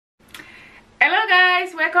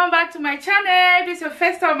welcome back to my channel. If this is your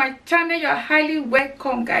first time on my channel, you're highly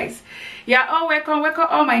welcome, guys. You're all welcome. Welcome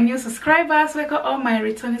all my new subscribers, welcome all my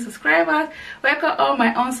returning subscribers, welcome all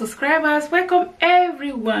my unsubscribers, welcome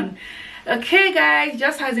everyone. Okay guys,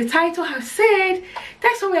 just as the title has said,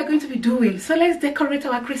 that's what we are going to be doing. So let's decorate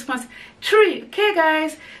our Christmas tree. Okay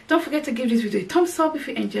guys, don't forget to give this video a thumbs up if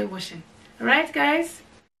you enjoy watching. All right guys.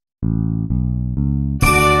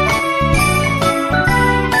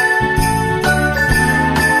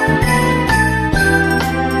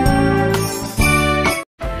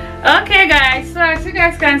 Okay guys, so as you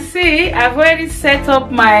guys can see, I've already set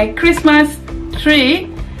up my Christmas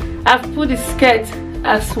tree. I've put the skirt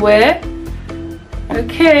as well.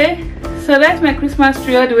 Okay, so that's my Christmas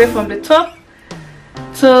tree all the way from the top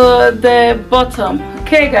to the bottom.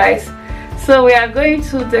 Okay guys, so we are going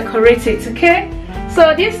to decorate it. Okay,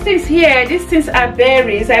 so these things here, these things are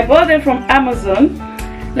berries. I bought them from Amazon.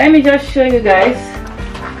 Let me just show you guys.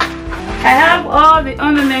 I have all the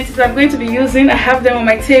ornaments I'm going to be using. I have them on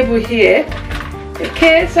my table here.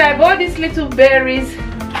 Okay, so I bought these little berries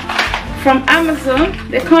from Amazon.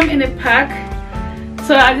 They come in a pack.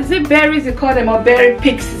 So is it berries you call them, or berry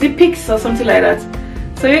picks? Is it picks or something like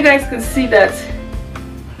that? So you guys can see that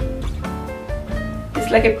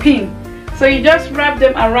it's like a pin. So you just wrap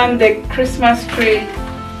them around the Christmas tree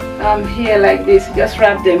here like this. You just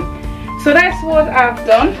wrap them. So that's what I've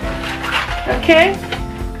done. Okay.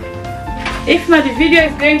 If not, the video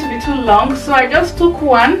is going to be too long, so I just took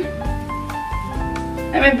one.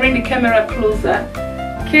 Let me bring the camera closer.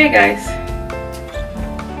 Okay guys,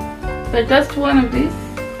 so just one of these.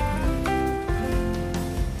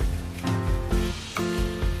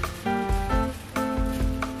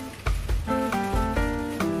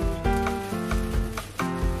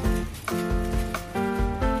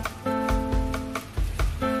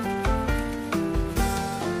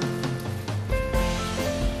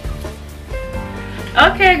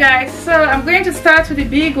 Okay guys, so I'm going to start with the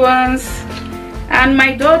big ones, and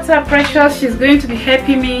my daughter Precious, she's going to be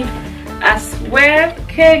helping me as well.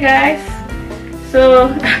 Okay guys,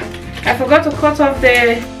 so I forgot to cut off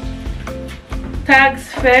the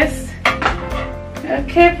tags first.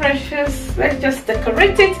 Okay Precious, let's just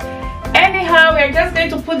decorate it. Anyhow, we're just going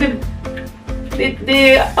to put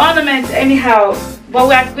the ornaments anyhow, but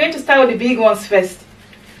we are going to start with the big ones first.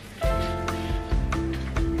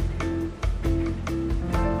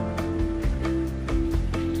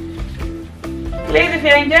 Please, if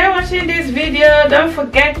you enjoy watching this video, don't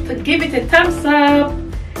forget to give it a thumbs up.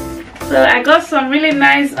 So I got some really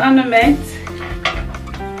nice ornaments.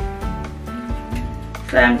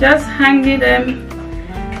 So I'm just hanging them,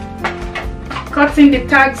 cutting the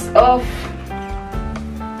tags off.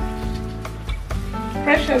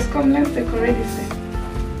 Precious, come, let's decorate this thing.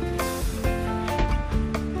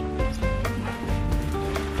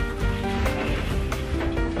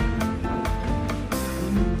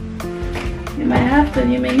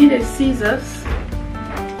 You may need a scissors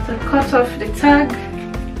to cut off the tag.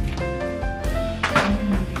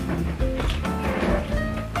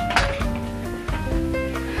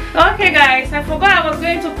 Okay guys, I forgot I was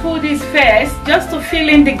going to pull this first just to fill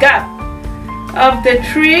in the gap of the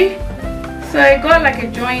tree. So I got like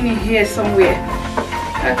a joint in here somewhere.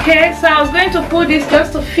 Okay, so I was going to pull this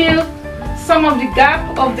just to fill some of the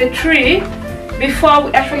gap of the tree before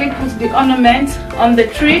we actually put the ornament on the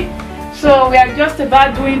tree. So we are just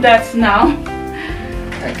about doing that now.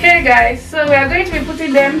 Okay guys, so we are going to be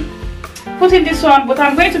putting this one, but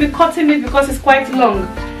I'm going to be cutting it because it's quite long.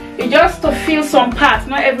 It's just to fill some parts,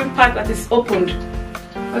 not every part that is opened.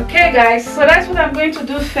 Okay guys, so that's what I'm going to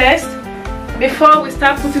do first before we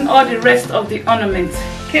start putting all the rest of the ornaments.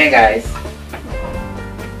 Okay guys.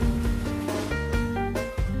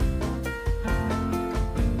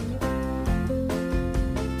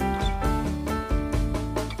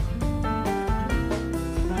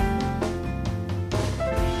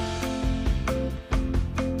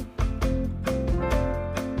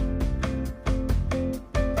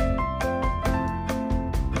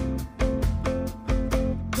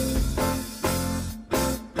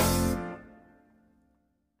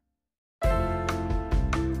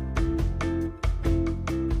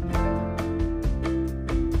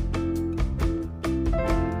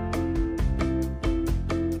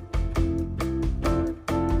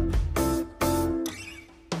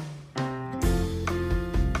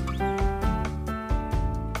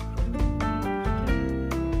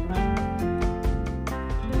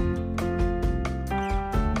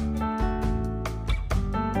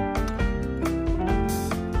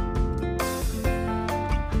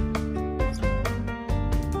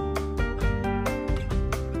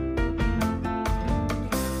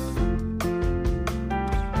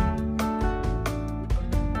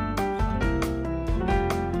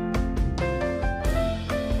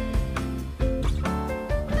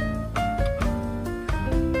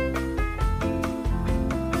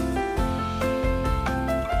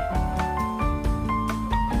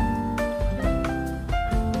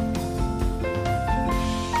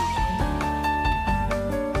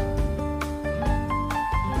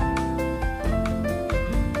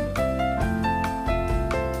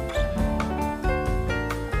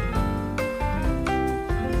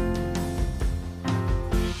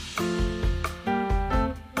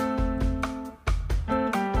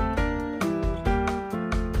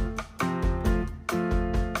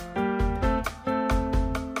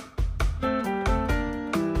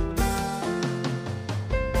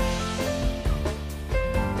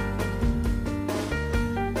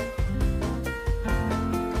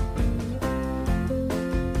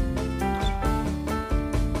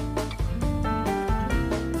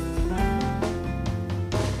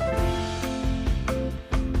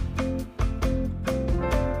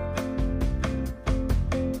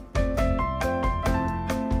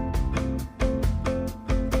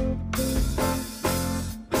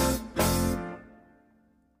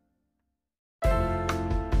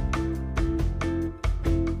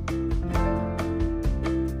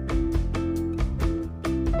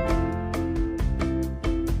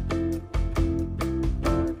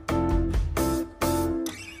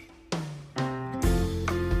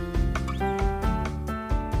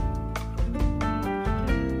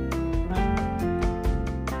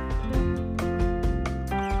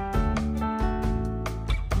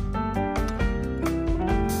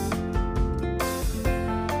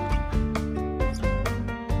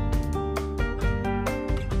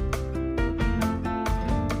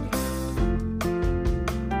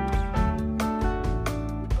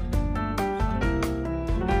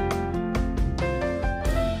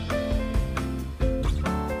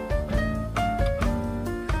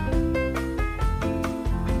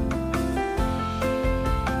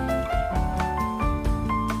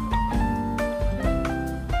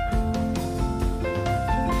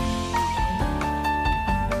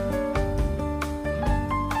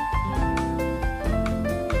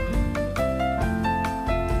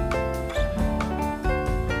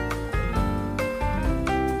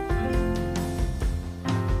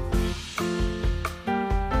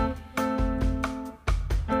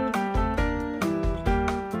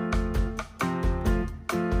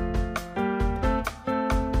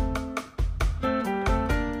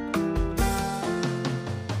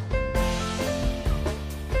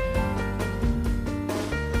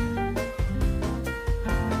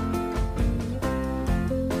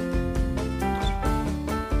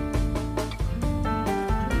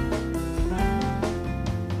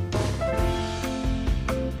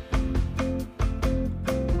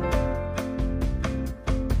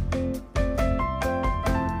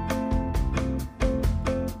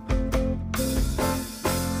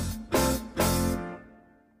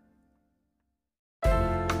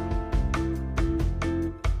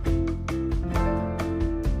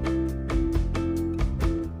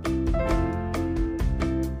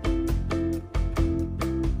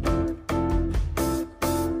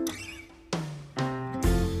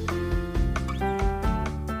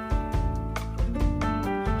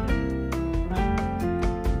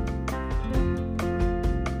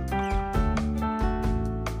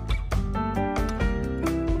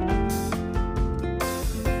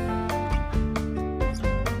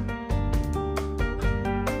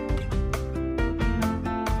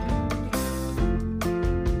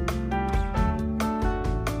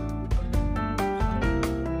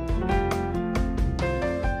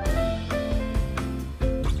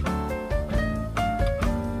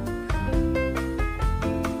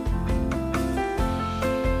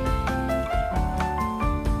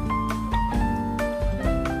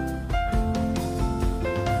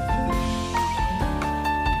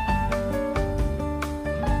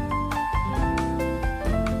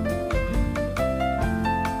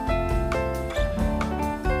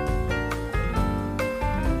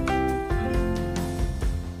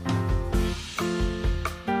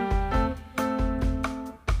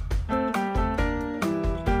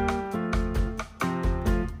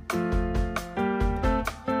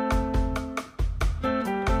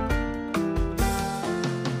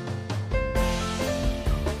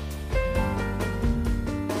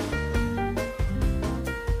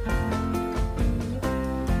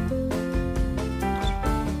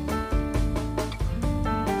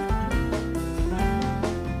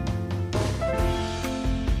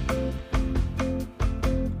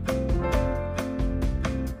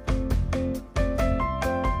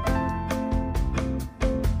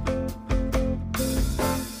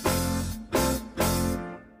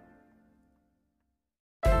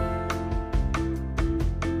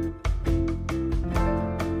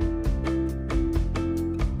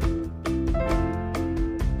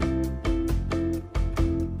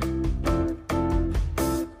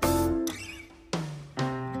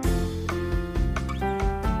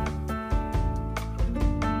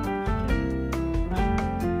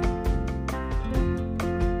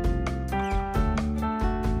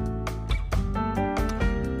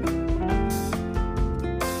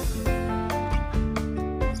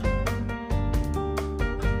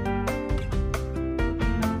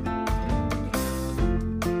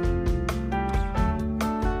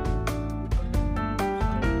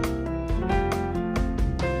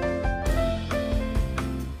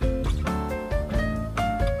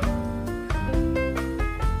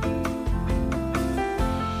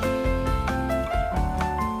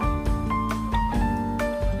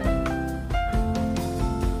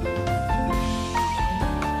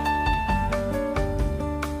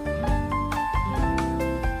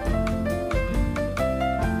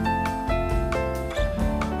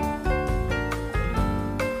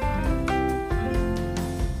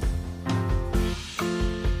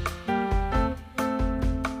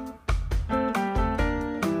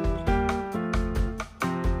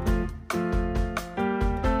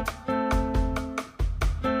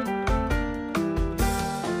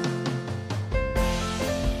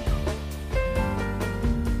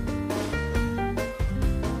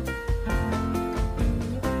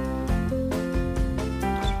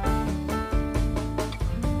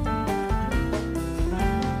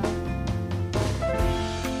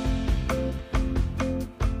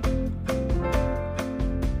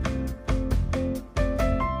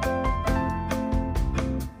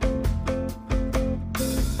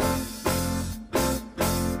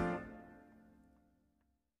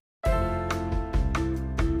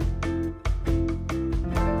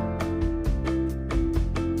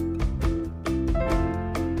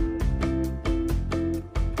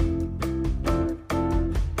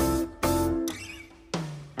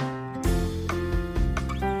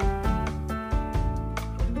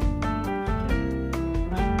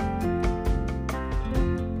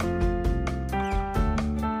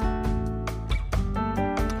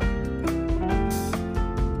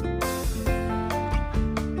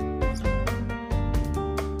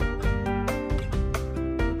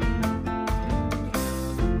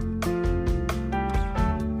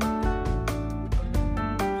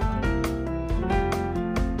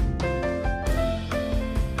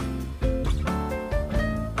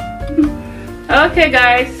 Okay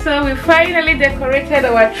guys, so we finally decorated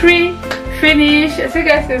our tree, finished, as you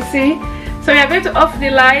guys can see. So we are going to off the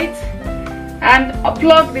light and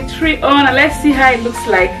plug the tree on, and let's see how it looks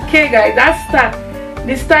like. Okay guys, that star,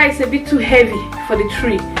 the star is a bit too heavy for the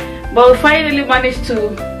tree, but we finally managed to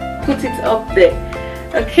put it up there.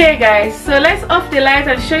 Okay guys, so let's off the light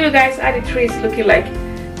and show you guys how the tree is looking like.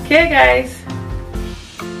 Okay guys.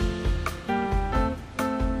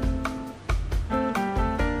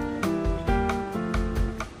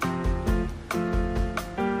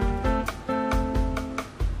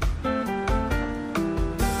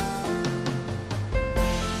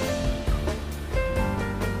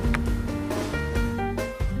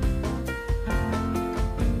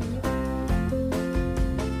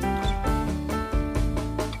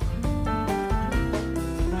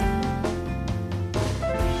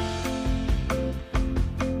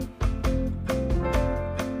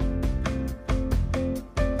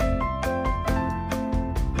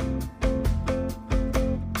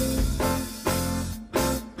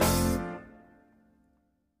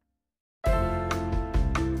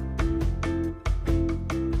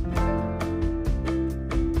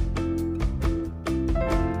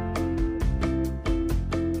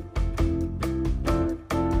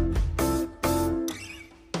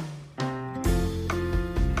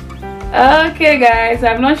 Okay guys,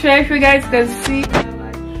 I'm not sure if you guys can see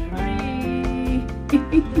our tree.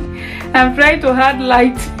 I'm trying to add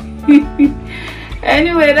light.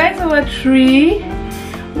 Anyway, that's our tree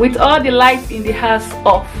with all the lights in the house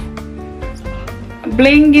off,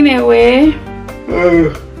 blinking away,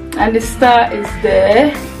 and the star is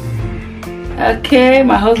there. Okay,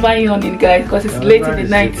 my husband yawning guys because it's late in the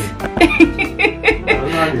night.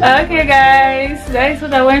 Okay guys, that's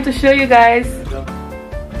what I wanted to show you guys.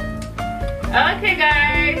 Okay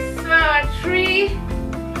guys, so our tree,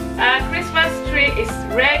 our Christmas tree is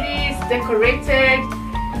ready, it's decorated,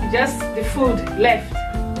 just the food left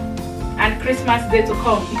and Christmas day to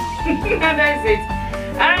come. And that's it.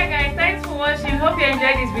 Alright guys, thanks for watching. Hope you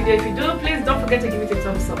enjoyed this video. If you do, please don't forget to give it a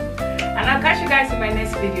thumbs up, and I'll catch you guys in my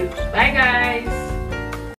next video. Bye guys.